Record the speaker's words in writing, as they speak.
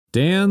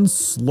Dan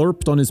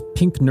slurped on his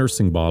pink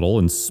nursing bottle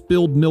and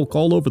spilled milk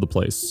all over the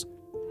place,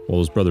 while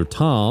his brother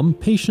Tom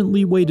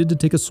patiently waited to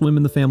take a swim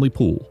in the family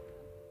pool.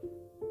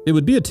 It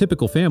would be a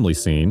typical family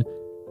scene,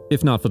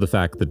 if not for the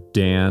fact that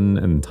Dan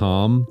and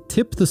Tom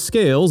tipped the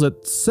scales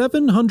at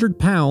 700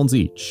 pounds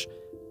each.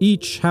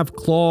 Each have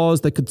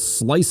claws that could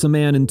slice a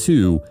man in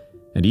two,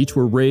 and each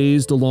were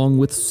raised along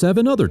with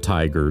 7 other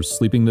tigers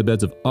sleeping in the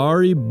beds of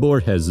Ari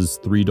Borges'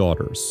 3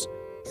 daughters.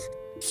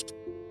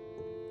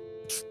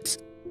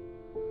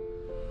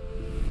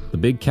 The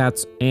big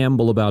cats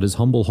amble about his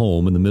humble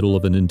home in the middle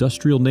of an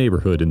industrial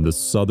neighborhood in the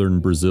southern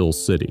Brazil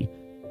city,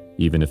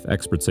 even if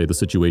experts say the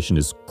situation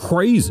is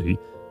crazy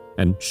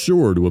and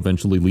sure to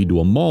eventually lead to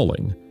a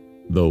mauling,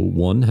 though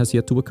one has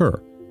yet to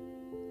occur.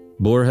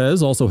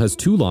 Borges also has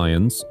 2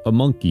 lions, a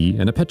monkey,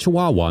 and a pet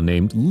chihuahua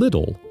named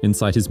Little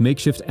inside his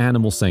makeshift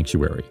animal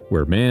sanctuary,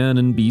 where man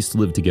and beast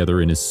live together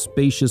in his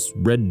spacious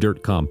red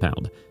dirt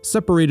compound,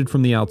 separated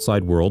from the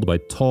outside world by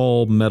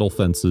tall metal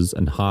fences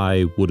and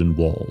high wooden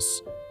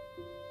walls.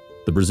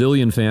 The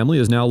Brazilian family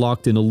is now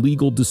locked in a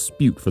legal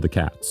dispute for the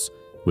cats,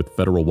 with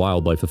federal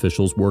wildlife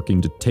officials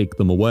working to take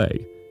them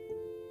away.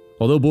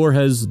 Although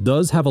Borges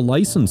does have a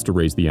license to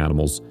raise the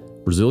animals,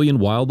 Brazilian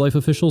wildlife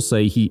officials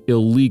say he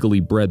illegally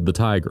bred the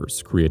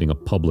tigers, creating a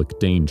public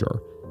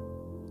danger.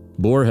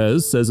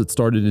 Borges says it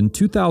started in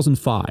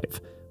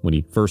 2005, when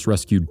he first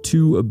rescued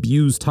 2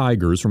 abused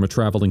tigers from a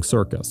traveling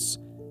circus.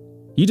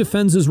 He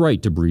defends his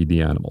right to breed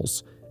the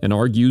animals, and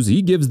argues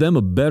he gives them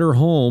a better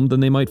home than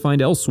they might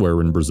find elsewhere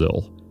in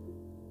Brazil.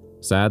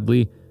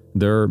 Sadly,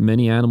 there are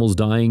many animals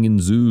dying in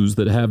zoos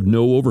that have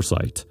no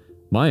oversight.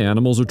 My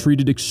animals are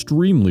treated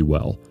extremely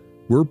well.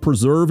 We're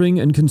preserving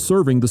and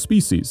conserving the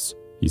species,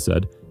 he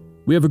said.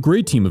 We have a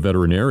great team of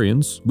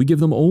veterinarians. We give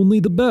them only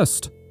the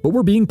best, but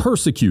we're being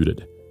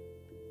persecuted.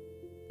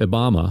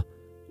 IBAMA,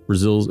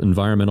 Brazil's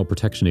environmental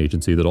protection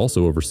agency that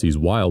also oversees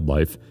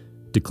wildlife,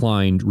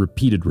 declined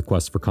repeated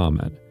requests for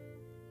comment.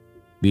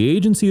 The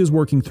agency is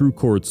working through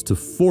courts to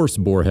force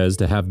Borges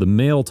to have the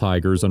male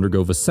tigers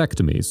undergo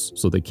vasectomies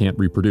so they can't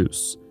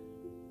reproduce.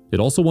 It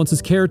also wants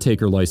his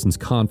caretaker license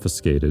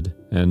confiscated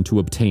and to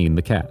obtain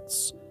the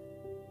cats.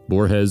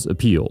 Borges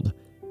appealed,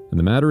 and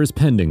the matter is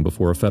pending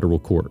before a federal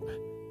court.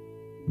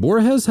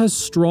 Borges has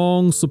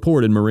strong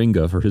support in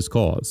Moringa for his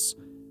cause.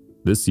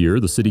 This year,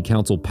 the city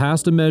council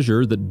passed a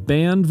measure that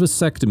banned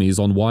vasectomies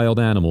on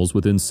wild animals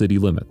within city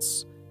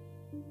limits.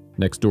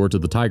 Next door to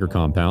the tiger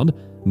compound,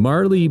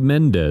 Marley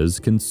Mendez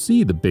can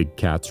see the big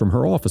cats from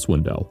her office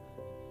window.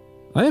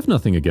 I have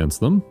nothing against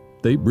them.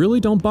 They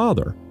really don't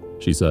bother,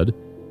 she said.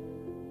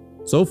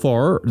 So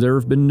far, there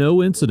have been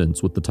no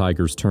incidents with the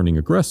tigers turning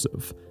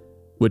aggressive,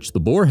 which the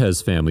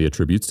Borges family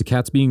attributes to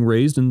cats being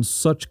raised in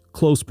such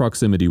close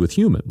proximity with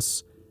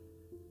humans.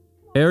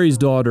 Ari's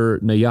daughter,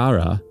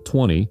 Nayara,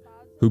 20,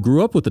 who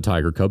grew up with the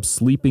tiger cubs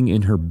sleeping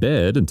in her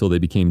bed until they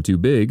became too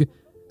big,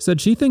 said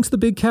she thinks the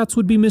big cats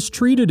would be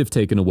mistreated if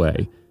taken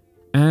away,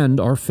 and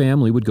our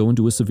family would go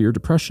into a severe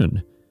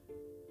depression.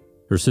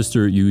 Her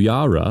sister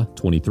Yuyara,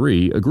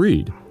 23,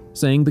 agreed,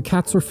 saying the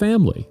cats are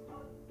family.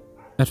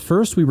 At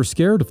first we were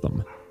scared of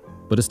them,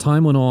 but as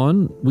time went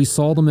on, we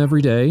saw them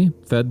every day,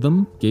 fed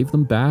them, gave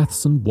them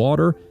baths and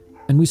water,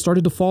 and we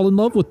started to fall in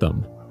love with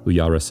them,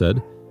 Yuyara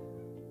said.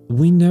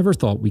 We never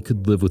thought we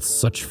could live with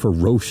such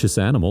ferocious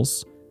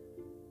animals.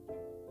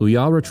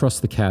 Yuyara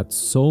trusts the cats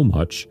so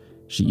much,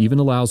 she even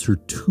allows her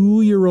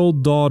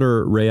 2-year-old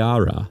daughter,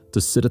 Rayara, to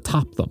sit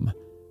atop them.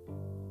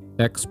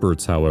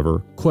 Experts, however,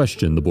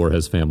 question the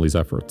Borges family's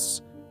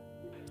efforts.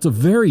 It's a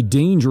very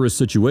dangerous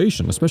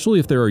situation, especially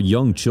if there are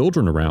young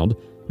children around.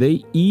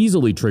 They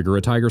easily trigger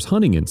a tiger's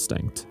hunting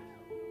instinct.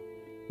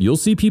 You'll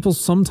see people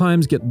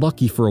sometimes get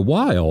lucky for a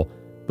while,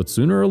 but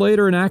sooner or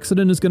later an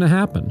accident is going to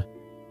happen.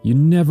 You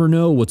never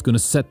know what's going to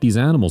set these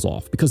animals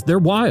off because they're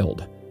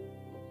wild.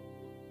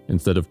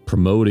 Instead of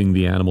promoting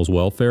the animals'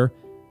 welfare,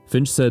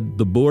 Finch said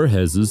the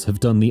Borgeses have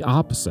done the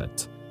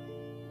opposite.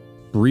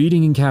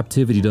 Breeding in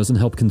captivity doesn't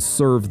help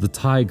conserve the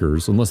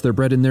tigers unless they're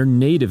bred in their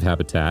native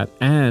habitat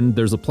and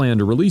there's a plan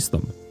to release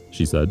them,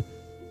 she said.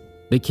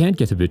 They can't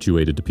get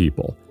habituated to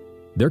people.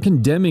 They're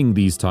condemning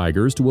these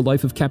tigers to a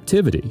life of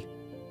captivity.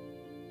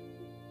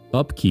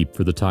 Upkeep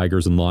for the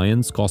tigers and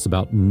lions costs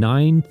about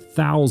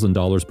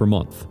 $9,000 per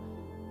month.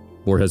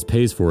 Borges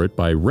pays for it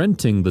by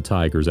renting the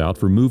tigers out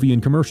for movie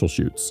and commercial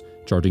shoots,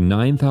 charging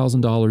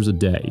 $9,000 a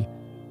day,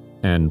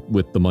 and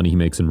with the money he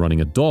makes in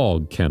running a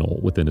dog kennel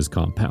within his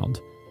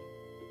compound.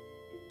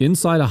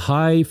 Inside a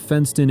high,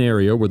 fenced-in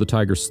area where the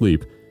tigers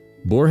sleep,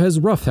 Borges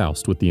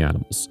roughhoused with the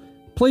animals,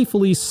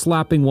 playfully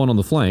slapping one on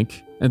the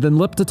flank, and then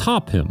leapt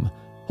atop him,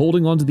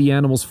 holding onto the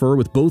animal's fur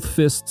with both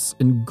fists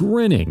and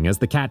grinning as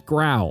the cat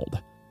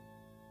growled.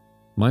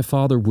 My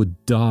father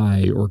would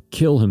die or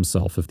kill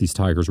himself if these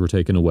tigers were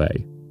taken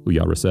away,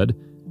 Uyara said.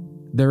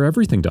 They're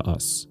everything to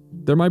us.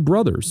 They're my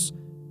brothers.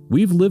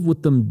 We've lived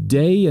with them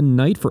day and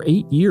night for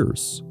 8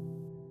 years.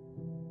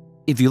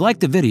 If you liked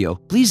the video,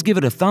 please give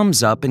it a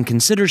thumbs up and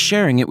consider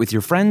sharing it with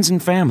your friends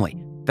and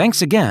family.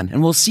 Thanks again,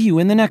 and we'll see you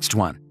in the next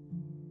one.